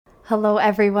Hello,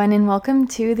 everyone, and welcome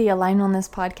to the Align Wellness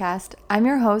podcast. I'm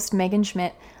your host, Megan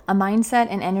Schmidt, a mindset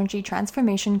and energy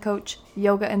transformation coach,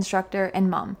 yoga instructor, and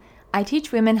mom. I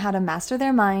teach women how to master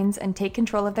their minds and take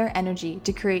control of their energy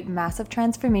to create massive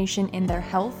transformation in their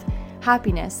health,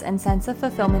 happiness, and sense of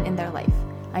fulfillment in their life.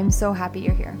 I'm so happy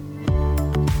you're here.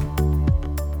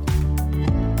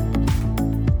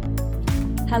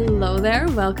 Hello there.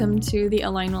 Welcome to the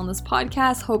Align Wellness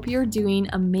podcast. Hope you're doing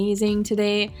amazing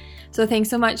today. So thanks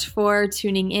so much for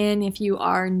tuning in. If you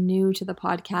are new to the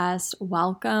podcast,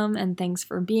 welcome and thanks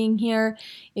for being here.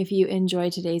 If you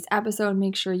enjoyed today's episode,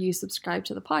 make sure you subscribe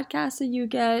to the podcast so you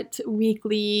get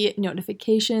weekly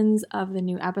notifications of the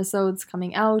new episodes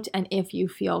coming out. And if you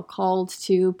feel called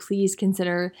to, please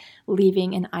consider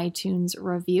leaving an iTunes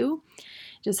review.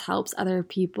 Just helps other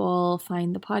people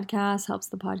find the podcast, helps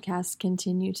the podcast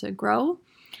continue to grow.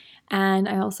 And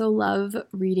I also love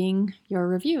reading your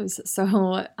reviews,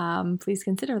 so please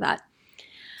consider that.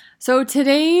 So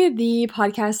today, the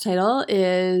podcast title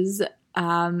is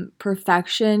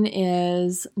Perfection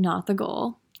is Not the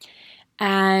Goal.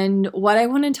 And what I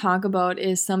want to talk about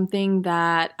is something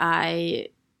that I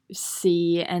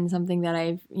see and something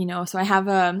that so I have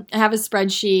a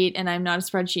spreadsheet, and I'm not a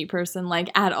spreadsheet person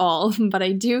at all, but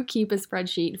I do keep a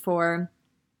spreadsheet for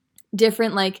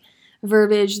different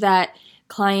verbiage that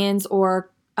clients or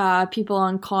people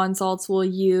on consults will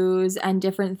use, and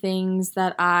different things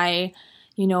that I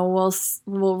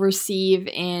will receive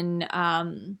in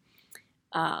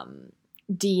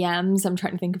DMs. I'm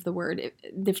trying to think of the word,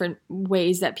 different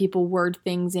ways that people word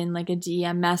things in a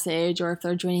DM message, or if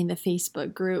they're joining the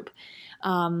Facebook group,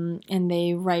 and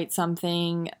they write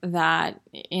something that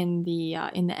in the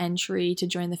entry to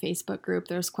join the Facebook group,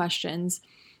 there's questions.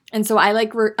 And so I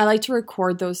like to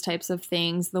record those types of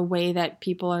things, the way that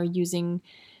people are using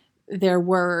their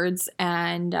words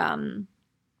and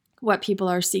what people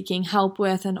are seeking help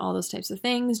with and all those types of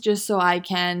things, just so I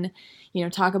can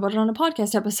talk about it on a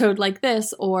podcast episode like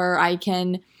this, or I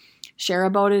can share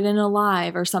about it in a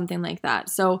live or something like that.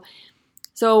 So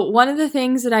one of the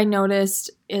things that I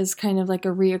noticed is kind of like a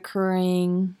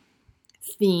reoccurring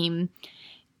theme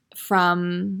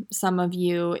from some of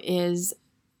you is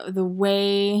the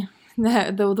way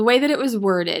that it was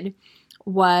worded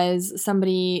was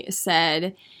somebody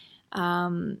said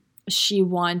she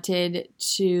wanted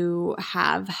to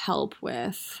have help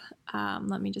with,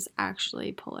 let me just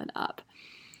actually pull it up,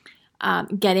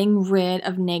 getting rid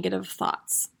of negative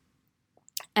thoughts.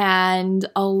 And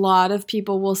a lot of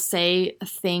people will say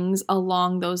things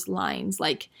along those lines,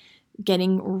 like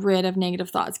getting rid of negative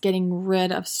thoughts, getting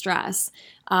rid of stress,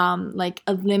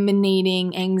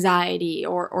 eliminating anxiety,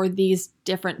 or these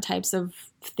different types of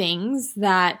things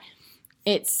that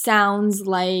it sounds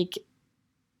like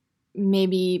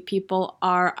maybe people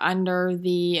are under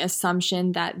the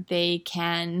assumption that they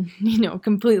can,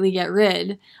 completely get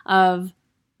rid of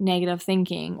negative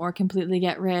thinking, or completely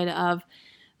get rid of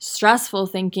stressful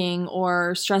thinking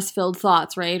or stress-filled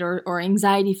thoughts, right? Or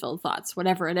anxiety-filled thoughts,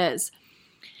 whatever it is.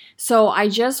 So I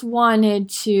just wanted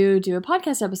to do a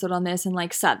podcast episode on this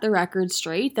and set the record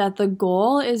straight that the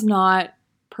goal is not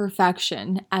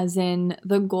perfection, as in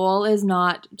the goal is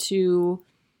not to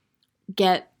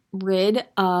get rid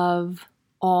of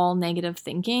all negative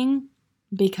thinking,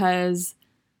 because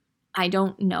I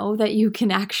don't know that you can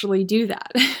actually do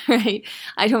that, right?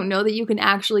 I don't know that you can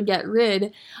actually get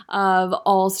rid of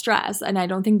all stress, and I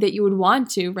don't think that you would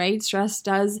want to, right? Stress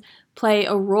does play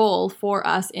a role for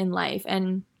us in life,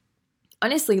 and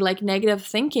honestly, negative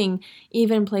thinking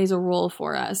even plays a role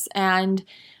for us, and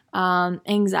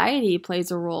anxiety plays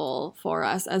a role for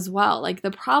us as well.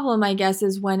 The problem, I guess,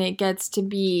 is when it gets to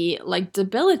be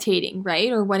debilitating,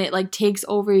 right? Or when it takes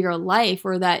over your life,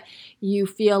 or that you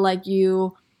feel like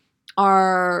you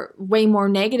are way more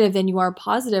negative than you are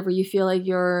positive, or you feel like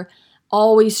you're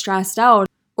always stressed out,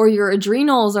 or your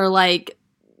adrenals are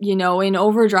in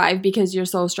overdrive because you're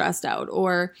so stressed out,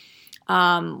 or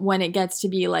when it gets to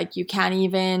be you can't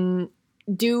even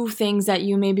do things that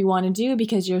you maybe want to do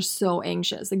because you're so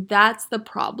anxious. That's the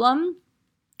problem.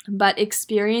 But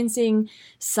experiencing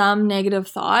some negative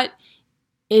thought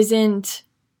isn't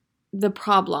the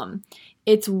problem.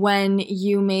 It's when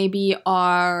you maybe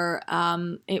are,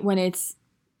 when it's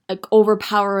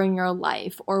overpowering your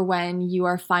life, or when you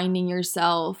are finding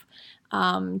yourself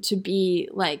to be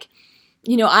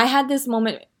I had this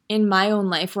moment in my own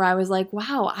life where I was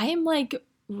wow, I am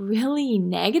really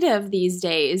negative these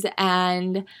days,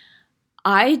 and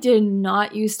I did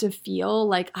not used to feel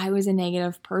like I was a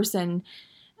negative person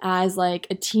as like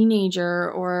a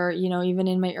teenager or, even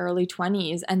in my early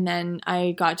 20s. And then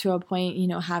I got to a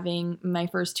point, having my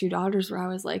first two daughters where I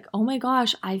was like, oh my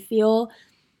gosh, I feel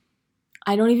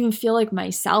I don't even feel like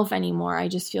myself anymore. I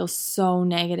just feel so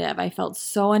negative. I felt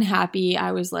so unhappy.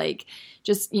 I was like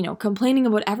just, complaining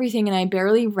about everything, and I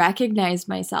barely recognized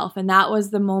myself. And that was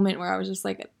the moment where I was just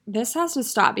like, this has to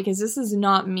stop, because this is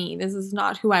not me. This is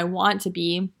not who I want to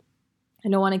be. I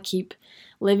don't want to keep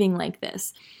living like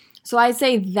this. So I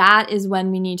say that is when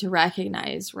we need to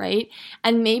recognize, right?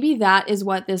 And maybe that is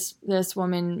what this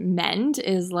woman meant,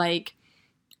 is like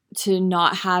to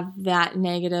not have that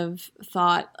negative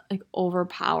thought like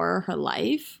overpower her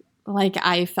life, like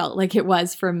I felt like it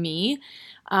was for me.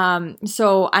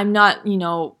 So I'm not,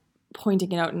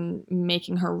 pointing it out and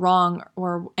making her wrong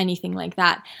or anything like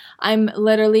that. I'm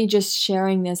literally just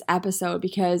sharing this episode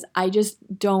because I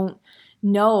just don't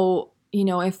know,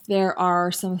 if there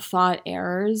are some thought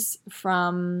errors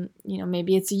from,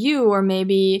 maybe it's you, or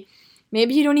maybe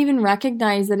you don't even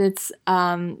recognize that it's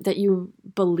that you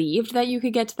believed that you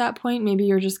could get to that point. Maybe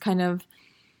you're just kind of,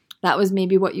 that was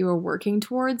maybe what you were working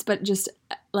towards, but just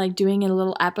like doing a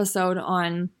little episode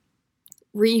on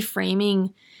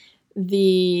reframing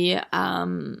the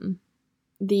how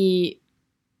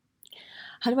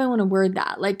do I want to word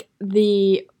that? Like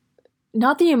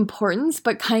not the importance,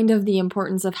 but kind of the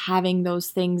importance of having those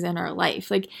things in our life.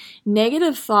 Like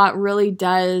negative thought really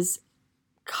does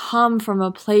come from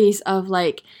a place of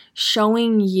like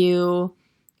showing you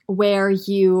where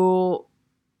you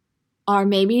are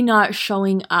maybe not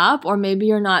showing up, or maybe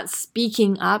you're not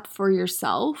speaking up for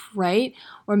yourself, right?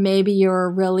 Or maybe you're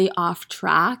really off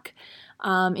track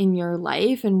in your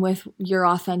life and with your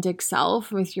authentic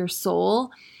self, with your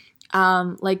soul.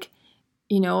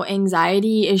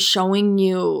 Anxiety is showing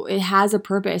you, it has a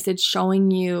purpose. It's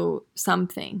showing you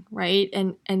something, right?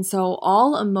 And so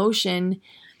all emotion,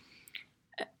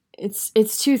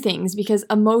 it's two things, because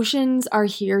emotions are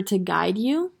here to guide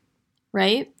you,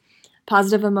 right?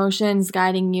 Positive emotions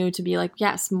guiding you to be like,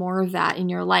 yes, more of that in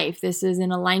your life. This is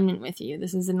in alignment with you.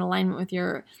 This is in alignment with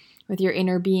your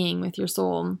inner being, with your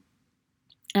soul.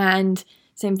 And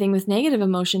same thing with negative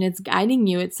emotion. It's guiding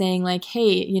you. It's saying like,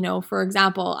 hey, for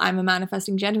example, I'm a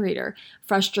manifesting generator.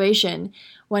 Frustration,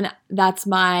 when that's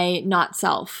my not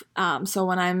self. So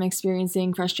when I'm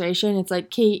experiencing frustration, it's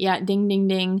like, Kate, yeah, ding, ding,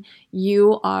 ding.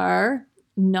 You are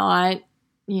not,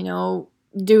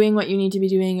 doing what you need to be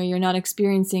doing, or you're not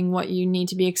experiencing what you need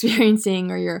to be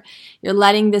experiencing, or you're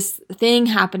letting this thing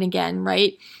happen again,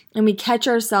 right? And we catch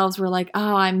ourselves, we're like,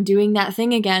 oh, I'm doing that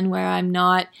thing again, where I'm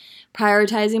not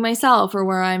prioritizing myself, or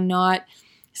where I'm not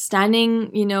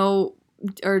standing,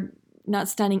 or not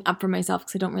standing up for myself,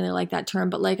 because I don't really like that term,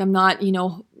 but like I'm not,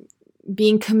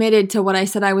 being committed to what I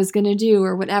said I was going to do,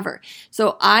 or whatever.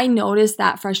 So I noticed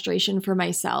that frustration for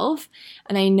myself,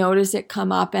 and I noticed it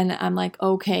come up, and I'm like,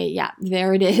 okay, yeah,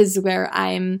 there it is, where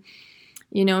I'm,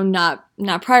 not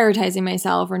prioritizing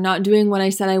myself, or not doing what I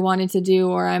said I wanted to do,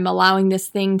 or I'm allowing this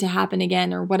thing to happen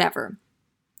again, or whatever.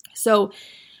 So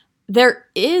there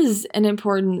is an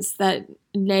importance that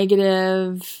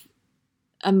negative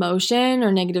emotion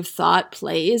or negative thought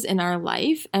plays in our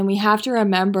life. And we have to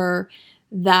remember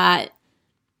that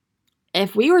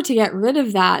if we were to get rid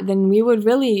of that, then we would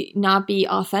really not be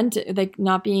authentic, like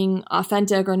not being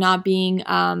authentic, or not being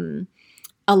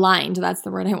aligned. That's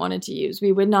the word I wanted to use.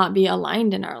 We would not be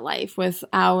aligned in our life with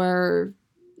our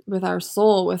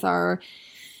soul, with our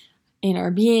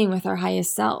inner being, with our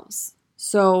highest selves.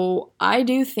 So I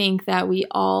do think that we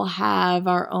all have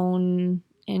our own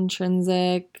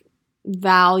intrinsic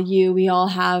value. We all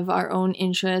have our own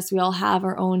interests. We all have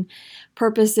our own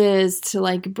purposes to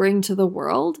like bring to the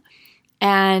world.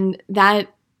 And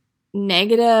that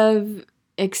negative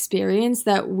experience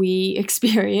that we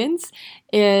experience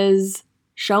is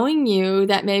showing you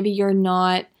that maybe you're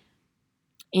not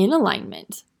in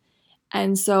alignment.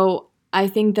 And so I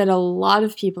think that a lot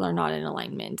of people are not in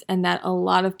alignment, and that a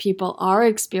lot of people are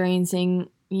experiencing,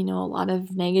 a lot of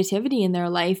negativity in their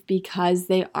life because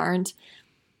they aren't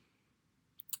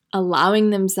allowing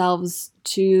themselves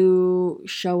to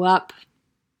show up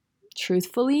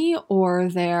truthfully, or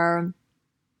they're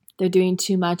doing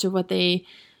too much of what they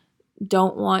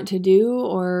don't want to do,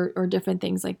 or different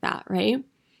things like that, right?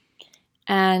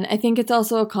 And I think it's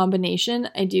also a combination.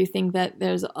 I do think that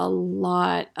there's a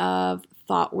lot of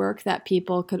thought work that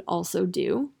people could also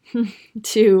do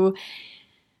to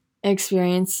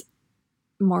experience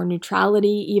more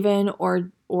neutrality even,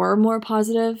 or more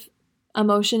positive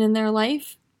emotion in their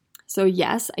life. So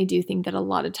yes, I do think that a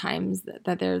lot of times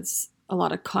that there's a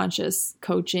lot of conscious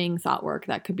coaching thought work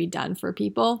that could be done for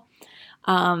people.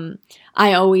 I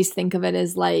always think of it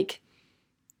as like,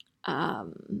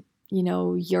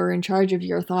 you're in charge of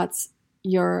your thoughts,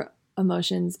 your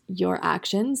emotions, your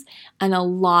actions. And a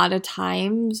lot of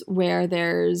times where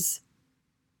there's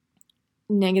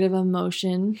negative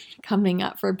emotion coming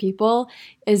up for people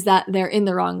is that they're in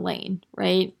the wrong lane,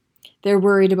 right? They're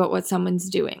worried about what someone's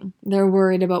doing. They're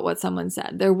worried about what someone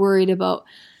said. They're worried about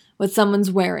what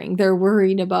someone's wearing. They're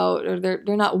worried about, or they're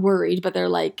not worried, but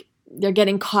they're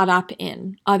getting caught up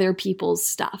in other people's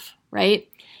stuff, right?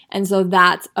 And so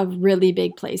that's a really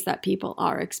big place that people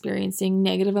are experiencing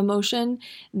negative emotion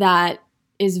that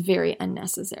is very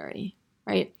unnecessary,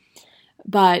 right?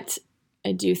 But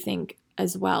I do think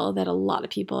as well that a lot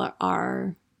of people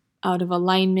are out of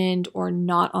alignment or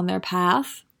not on their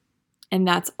path. And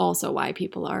that's also why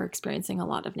people are experiencing a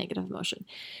lot of negative emotion.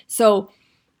 So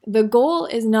the goal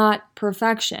is not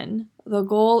perfection. The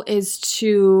goal is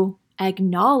to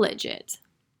acknowledge it.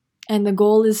 And the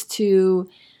goal is to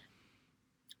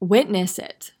witness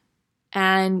it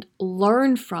and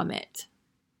learn from it,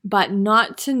 but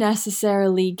not to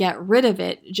necessarily get rid of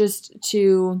it, just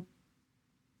to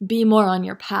be more on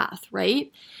your path,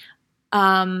 right?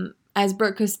 As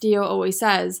Brooke Castillo always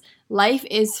says, life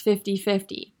is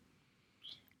 50-50.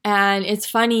 And it's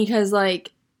funny because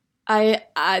like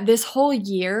this whole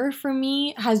year for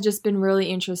me has just been really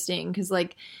interesting because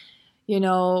like, you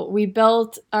know, we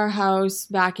built our house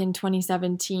back in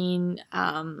 2017,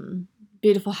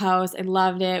 beautiful house. I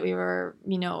loved it. We were,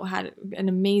 you know, had an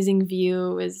amazing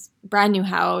view. It was a brand new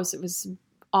house. It was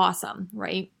awesome,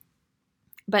 right?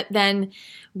 But then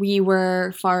we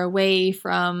were far away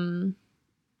from,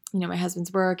 you know, my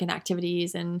husband's work and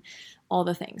activities and all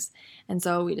the things. And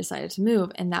so we decided to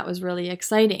move, and that was really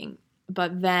exciting.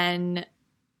 But then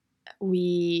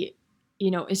we,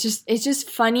 you know, it's just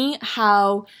funny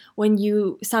how when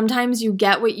sometimes you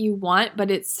get what you want,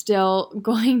 but it's still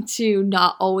going to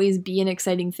not always be an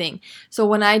exciting thing. So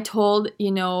when I told,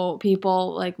 you know,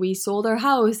 people like we sold our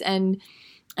house and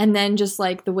then just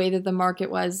like the way that the market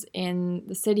was in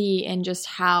the city and just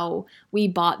how we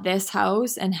bought this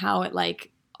house and how it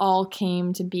like all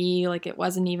came to be, like it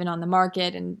wasn't even on the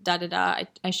market and da-da-da.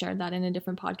 I shared that in a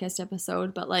different podcast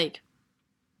episode, but like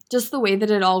just the way that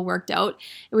it all worked out,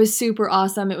 it was super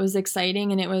awesome. It was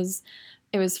exciting and it was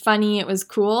funny. It was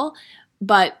cool.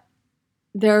 But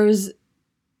there's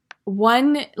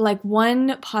one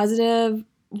positive,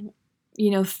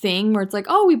 you know, thing where it's like,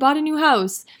 oh, we bought a new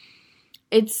house.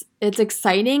 It's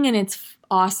exciting and it's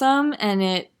awesome and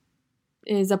it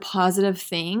is a positive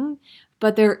thing,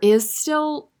 but there is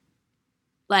still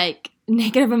like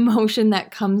negative emotion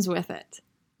that comes with it,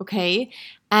 okay?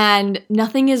 And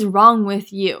nothing is wrong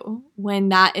with you when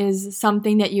that is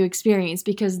something that you experience,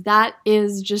 because that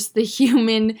is just the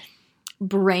human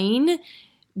brain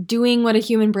doing what a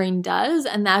human brain does,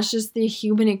 and that's just the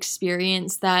human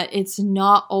experience, that it's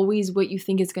not always what you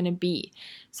think it's going to be.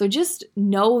 So just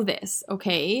know this,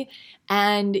 okay?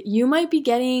 And you might be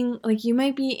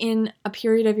in a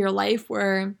period of your life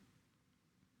where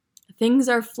things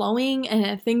are flowing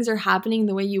and things are happening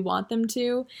the way you want them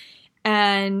to,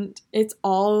 and it's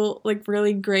all like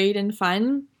really great and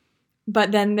fun.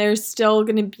 But then there's still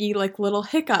going to be like little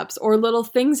hiccups or little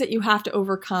things that you have to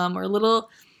overcome, or little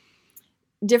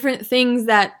different things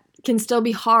that can still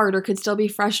be hard or could still be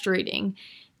frustrating.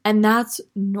 And that's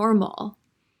normal.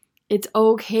 It's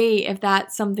okay if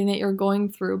that's something that you're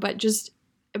going through, but just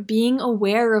being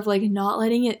aware of like not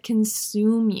letting it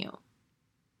consume you.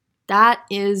 That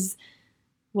is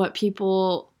what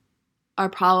people are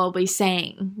probably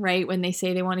saying, right? When they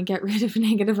say they want to get rid of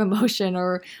negative emotion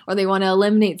or they want to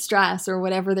eliminate stress or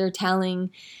whatever they're telling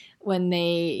when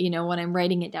they, you know, when I'm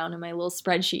writing it down in my little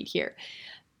spreadsheet here.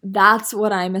 That's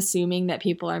what I'm assuming that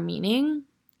people are meaning,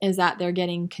 is that they're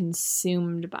getting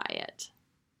consumed by it.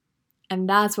 And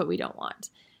that's what we don't want.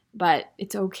 But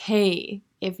it's okay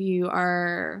if you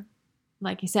are,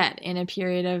 like I said, in a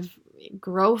period of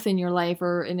growth in your life,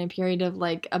 or in a period of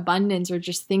like abundance, or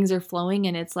just things are flowing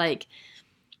and it's like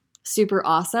super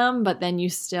awesome, but then you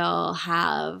still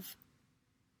have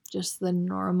just the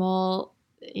normal,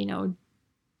 you know,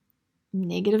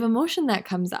 negative emotion that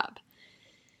comes up.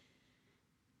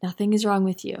 Nothing is wrong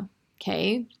with you,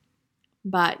 okay?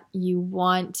 But you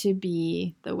want to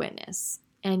be the witness,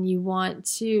 and you want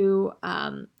to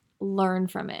learn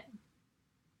from it,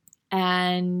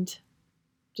 and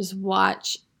just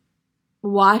watch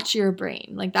your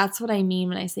brain. Like, that's what I mean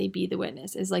when I say be the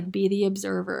witness, is like be the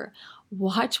observer.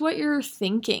 Watch what you're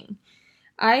thinking.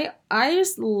 I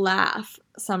just laugh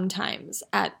sometimes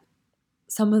at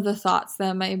some of the thoughts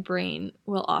that my brain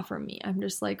will offer me. I'm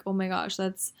just like, oh my gosh,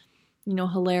 that's, you know,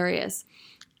 hilarious,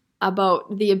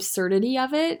 about the absurdity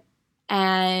of it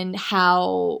and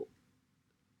how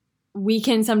we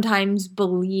can sometimes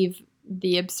believe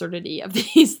the absurdity of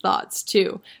these thoughts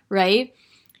too, right?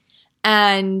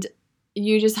 And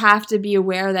you just have to be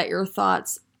aware that your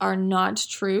thoughts are not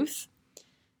truth.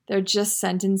 They're just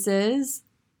sentences.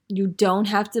 You don't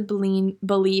have to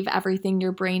believe everything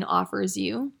your brain offers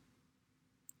you.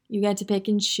 You get to pick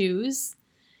and choose.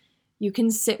 You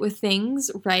can sit with things,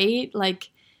 right? Like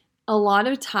a lot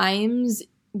of times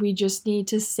we just need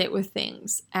to sit with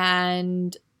things.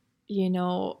 And,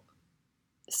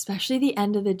 especially the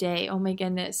end of the day. Oh my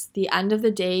goodness. The end of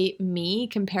the day me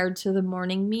compared to the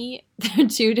morning me, they're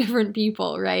two different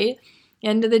people, right?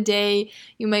 End of the day,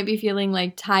 you might be feeling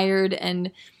like tired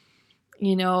and,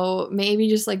 maybe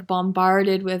just like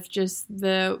bombarded with just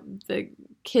the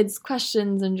kids'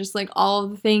 questions and just like all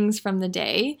the things from the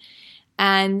day.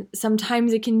 And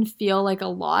sometimes it can feel like a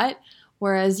lot.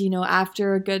 Whereas,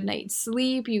 after a good night's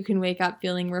sleep, you can wake up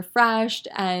feeling refreshed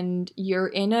and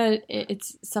you're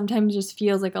it's sometimes just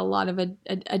feels like a lot of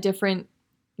a different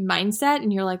mindset.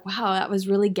 And you're like, wow, that was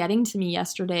really getting to me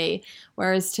yesterday.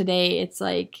 Whereas today it's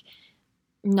like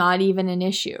not even an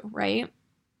issue, right?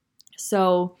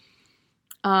 So,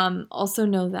 also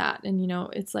know that. And,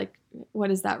 it's like, what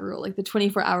is that rule? Like the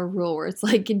 24-hour rule where it's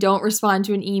like, don't respond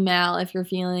to an email if you're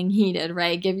feeling heated,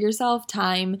 right? Give yourself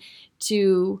time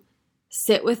to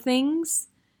sit with things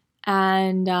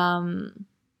and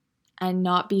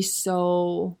not be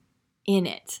so in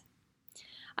it.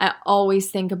 I always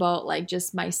think about like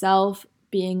just myself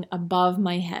being above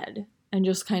my head and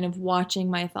just kind of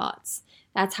watching my thoughts.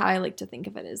 That's how I like to think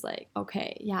of it, is like,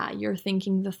 okay, yeah, you're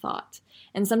thinking the thought.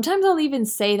 And sometimes I'll even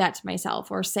say that to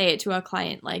myself or say it to a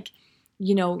client, like,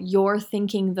 you're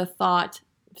thinking the thought,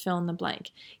 fill in the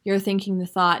blank. You're thinking the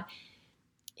thought,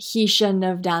 he shouldn't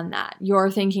have done that. You're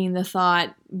thinking the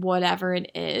thought, whatever it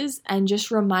is, and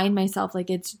just remind myself, like,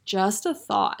 it's just a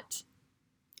thought.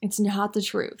 It's not the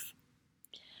truth.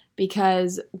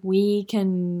 Because we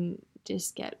can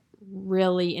just get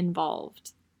really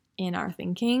involved in our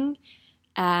thinking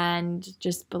and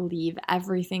just believe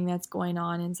everything that's going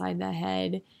on inside the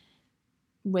head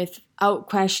without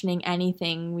questioning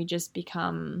anything. We just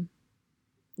become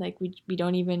like, we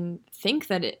don't even think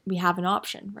that we have an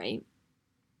option, right?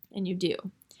 And you do.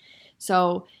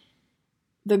 So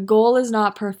the goal is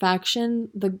not perfection.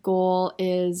 The goal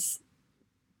is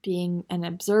being an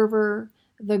observer.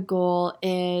 The goal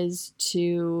is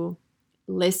to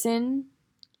listen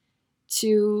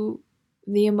to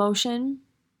the emotion.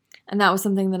 And that was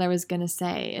something that I was going to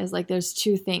say, is like, there's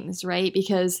two things, right?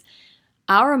 Because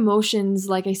our emotions,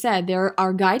 like I said, they're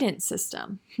our guidance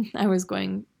system. I was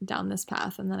going down this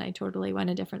path and then I totally went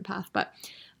a different path. But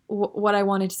what I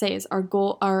wanted to say is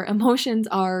our emotions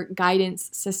are guidance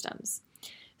systems.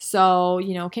 So,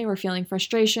 okay, we're feeling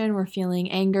frustration, we're feeling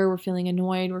anger, we're feeling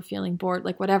annoyed, we're feeling bored,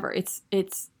 like whatever.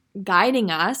 It's guiding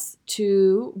us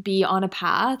to be on a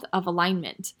path of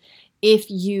alignment. If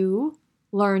you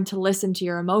learn to listen to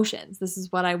your emotions, this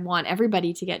is what I want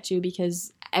everybody to get to,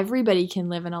 because everybody can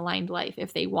live an aligned life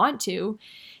if they want to.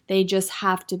 They just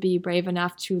have to be brave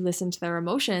enough to listen to their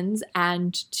emotions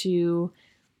and to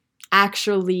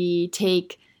actually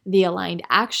take the aligned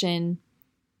action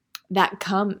that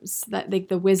comes, that like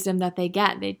the wisdom that they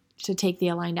get, to take the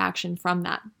aligned action from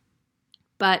that.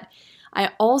 But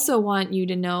I also want you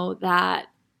to know that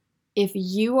if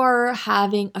you are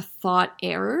having a thought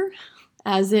error,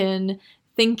 as in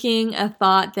thinking a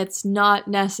thought that's not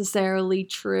necessarily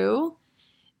true,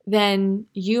 then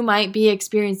you might be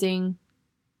experiencing,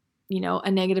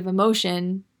 a negative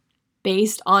emotion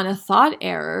based on a thought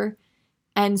error.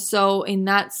 And so in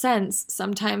that sense,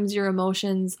 sometimes your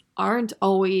emotions aren't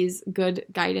always good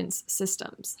guidance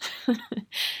systems.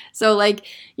 So like,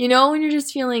 when you're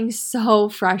just feeling so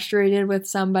frustrated with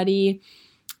somebody,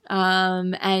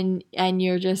 and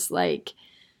you're just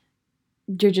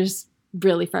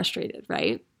really frustrated,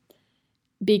 right?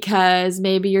 Because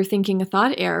maybe you're thinking a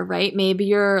thought error, right? Maybe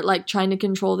you're like trying to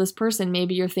control this person.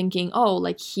 Maybe you're thinking, oh,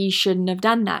 like he shouldn't have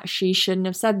done that. She shouldn't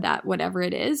have said that, whatever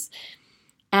it is.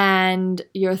 And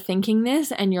you're thinking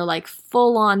this and you're like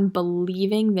full on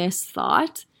believing this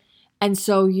thought. And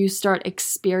so you start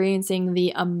experiencing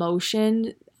the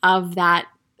emotion of that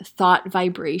thought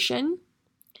vibration.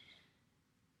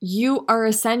 You are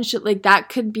essentially, like, that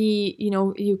could be,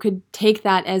 you could take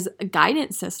that as a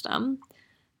guidance system,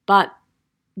 but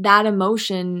that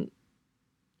emotion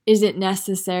isn't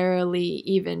necessarily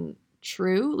even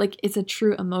true. Like, it's a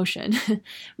true emotion,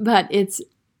 but it's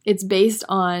based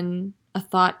on a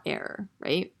thought error,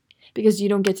 right? Because you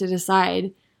don't get to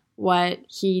decide what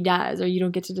he does, or you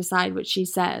don't get to decide what she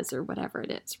says, or whatever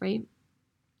it is, right?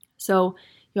 So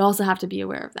you also have to be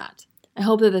aware of that. I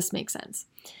hope that this makes sense.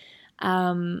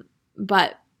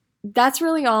 But that's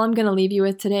really all I'm going to leave you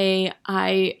with today.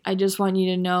 I just want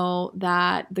you to know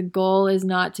that the goal is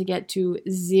not to get to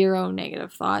zero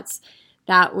negative thoughts.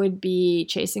 that would be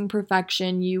chasing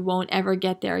perfection. You won't ever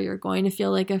get there. You're going to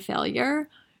feel like a failure.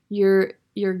 You're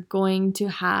going to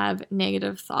have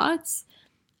negative thoughts,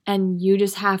 and you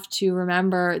just have to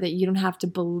remember that you don't have to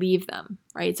believe them,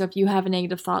 right? So if you have a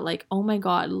negative thought like, oh my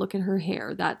God, look at her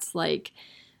hair, that's like,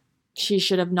 she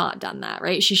should have not done that,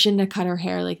 right? She shouldn't have cut her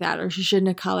hair like that, or she shouldn't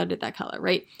have colored it that color,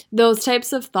 right? Those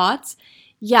types of thoughts,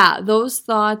 yeah, those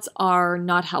thoughts are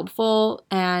not helpful,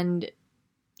 and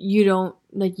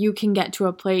you can get to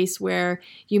a place where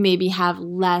you maybe have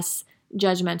less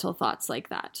judgmental thoughts like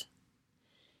that.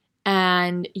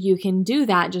 And you can do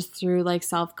that just through like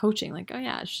self-coaching, like, oh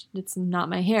yeah, it's not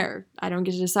my hair. I don't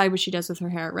get to decide what she does with her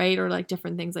hair, right? Or like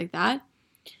different things like that.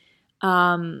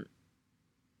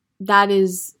 That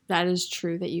is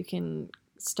true, that you can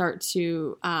start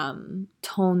to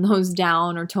tone those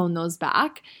down or tone those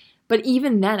back. But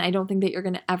even then, I don't think that you're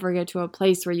going to ever get to a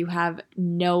place where you have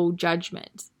no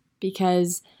judgment,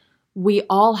 because we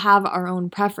all have our own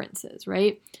preferences,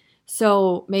 right?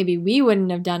 So maybe we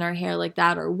wouldn't have done our hair like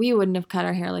that, or we wouldn't have cut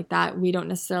our hair like that. We don't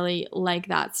necessarily like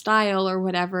that style or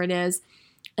whatever it is.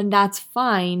 And that's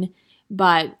fine.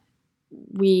 But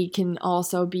we can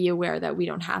also be aware that we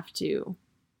don't have to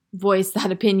voice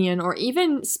that opinion or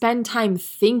even spend time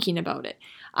thinking about it.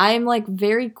 I'm like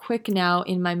very quick now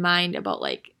in my mind about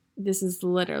like, this is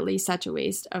literally such a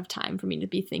waste of time for me to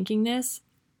be thinking this,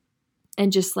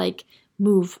 and just like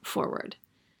move forward.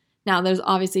 Now, there's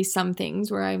obviously some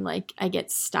things where I'm like, I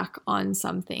get stuck on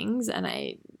some things and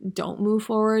I don't move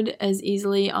forward as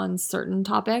easily on certain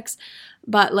topics.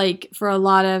 But like for a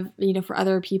lot of, for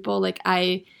other people, like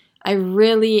I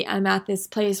really am at this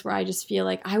place where I just feel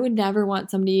like I would never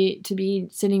want somebody to be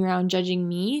sitting around judging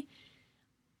me.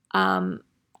 I'm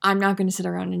not going to sit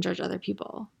around and judge other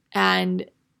people. And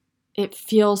it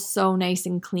feels so nice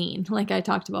and clean. Like I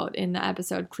talked about in the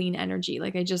episode, clean energy.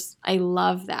 Like I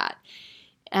love that.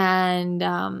 And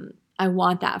I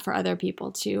want that for other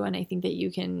people too. And I think that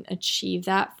you can achieve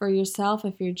that for yourself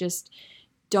if you just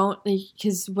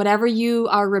because whatever you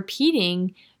are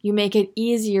repeating, you make it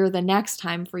easier the next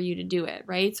time for you to do it,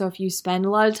 right? So if you spend a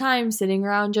lot of time sitting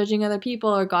around judging other people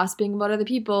or gossiping about other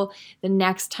people, the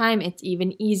next time it's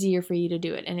even easier for you to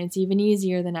do it. And it's even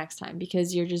easier the next time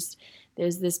because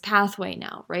there's this pathway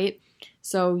now, right?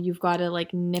 So you've got to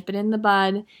like nip it in the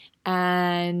bud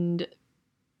and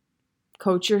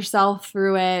coach yourself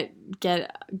through it, get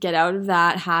out of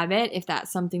that habit. If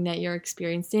that's something that you're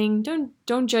experiencing,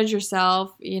 don't judge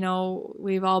yourself.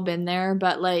 We've all been there,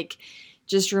 but like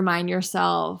just remind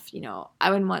yourself, I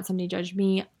wouldn't want somebody to judge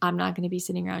me. I'm not going to be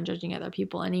sitting around judging other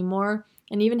people anymore,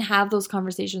 and even have those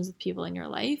conversations with people in your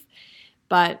life.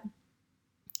 But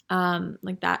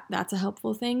like that's a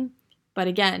helpful thing. But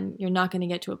again, you're not going to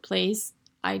get to a place,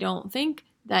 I don't think,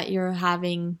 that you're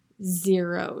having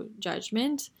zero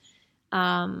judgment.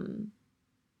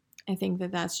 I think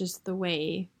that that's just the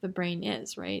way the brain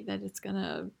is, right? That it's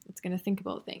gonna think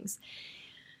about things.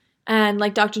 And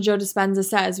like Dr. Joe Dispenza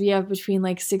says, we have between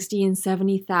like 60 and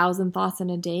 70,000 thoughts in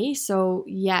a day. So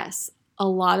yes, a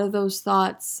lot of those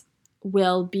thoughts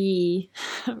will be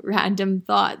random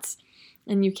thoughts,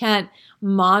 and you can't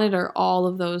monitor all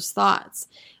of those thoughts,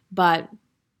 but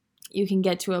you can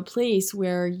get to a place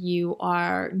where you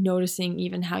are noticing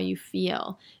even how you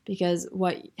feel, because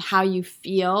how you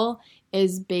feel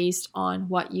is based on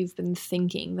what you've been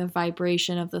thinking, the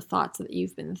vibration of the thoughts that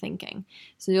you've been thinking.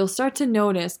 So you'll start to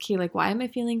notice, okay, like, why am I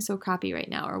feeling so crappy right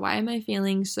now? Or why am I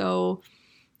feeling so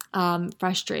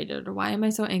frustrated? Or why am I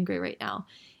so angry right now?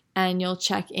 And you'll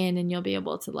check in and you'll be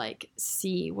able to like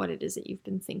see what it is that you've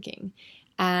been thinking.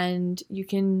 And you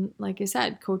can, like I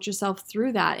said, coach yourself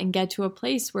through that and get to a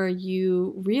place where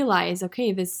you realize,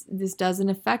 okay, this doesn't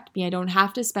affect me. I don't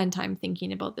have to spend time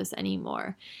thinking about this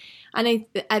anymore. And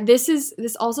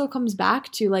this also comes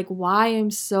back to like why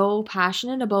I'm so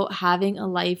passionate about having a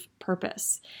life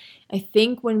purpose. I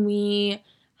think when we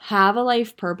have a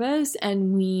life purpose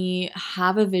and we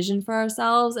have a vision for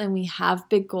ourselves and we have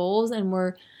big goals and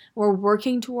we're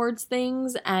working towards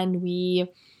things and we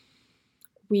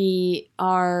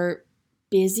are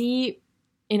busy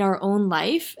in our own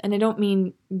life. And I don't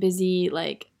mean busy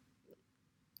like,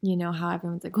 how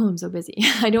everyone's like, oh, I'm so busy.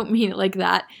 I don't mean it like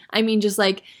that. I mean just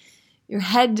like your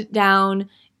head down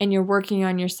and you're working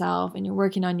on yourself and you're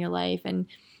working on your life. And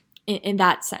in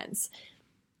that sense,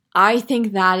 I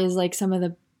think that is like some of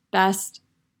the best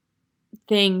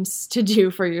things to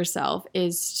do for yourself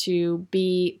is to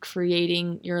be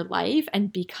creating your life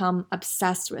and become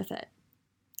obsessed with it.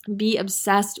 Be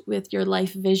obsessed with your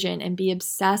life vision and be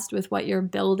obsessed with what you're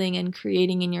building and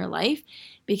creating in your life,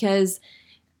 because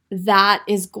that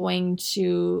is going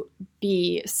to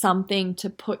be something to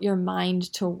put your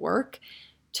mind to work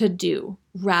to do,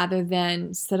 rather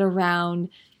than sit around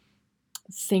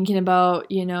thinking about,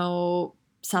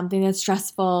 something that's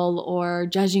stressful or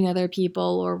judging other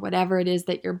people or whatever it is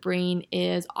that your brain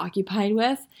is occupied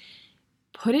with.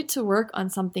 Put it to work on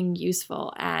something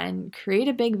useful and create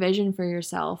a big vision for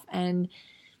yourself, and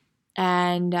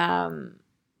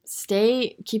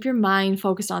keep your mind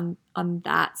focused on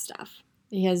that stuff,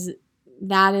 because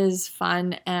that is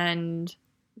fun and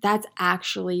that's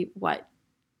actually what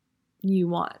you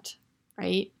want,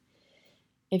 right?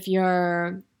 If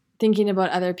you're thinking about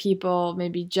other people,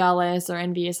 maybe jealous or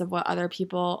envious of what other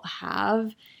people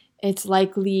have, it's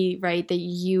likely, right, that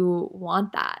you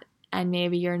want that, and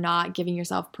maybe you're not giving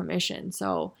yourself permission.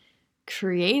 So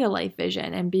create a life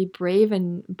vision and be brave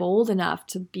and bold enough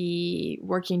to be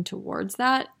working towards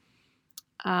that.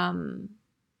 And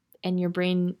your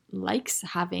brain likes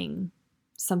having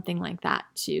something like that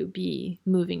to be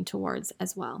moving towards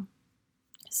as well.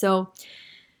 So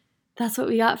that's what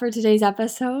we got for today's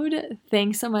episode.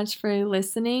 Thanks so much for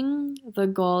listening. The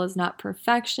goal is not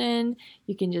perfection.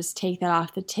 You can just take that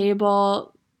off the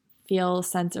table, feel a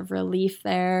sense of relief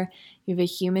there. You have a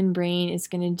human brain. It's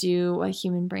going to do what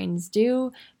human brains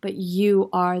do, but you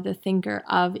are the thinker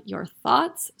of your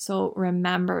thoughts. So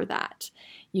remember that.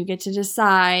 You get to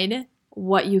decide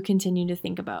what you continue to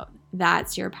think about.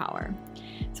 That's your power.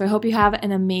 So I hope you have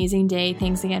an amazing day.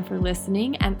 Thanks again for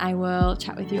listening, and I will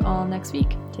chat with you all next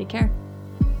week. Take care.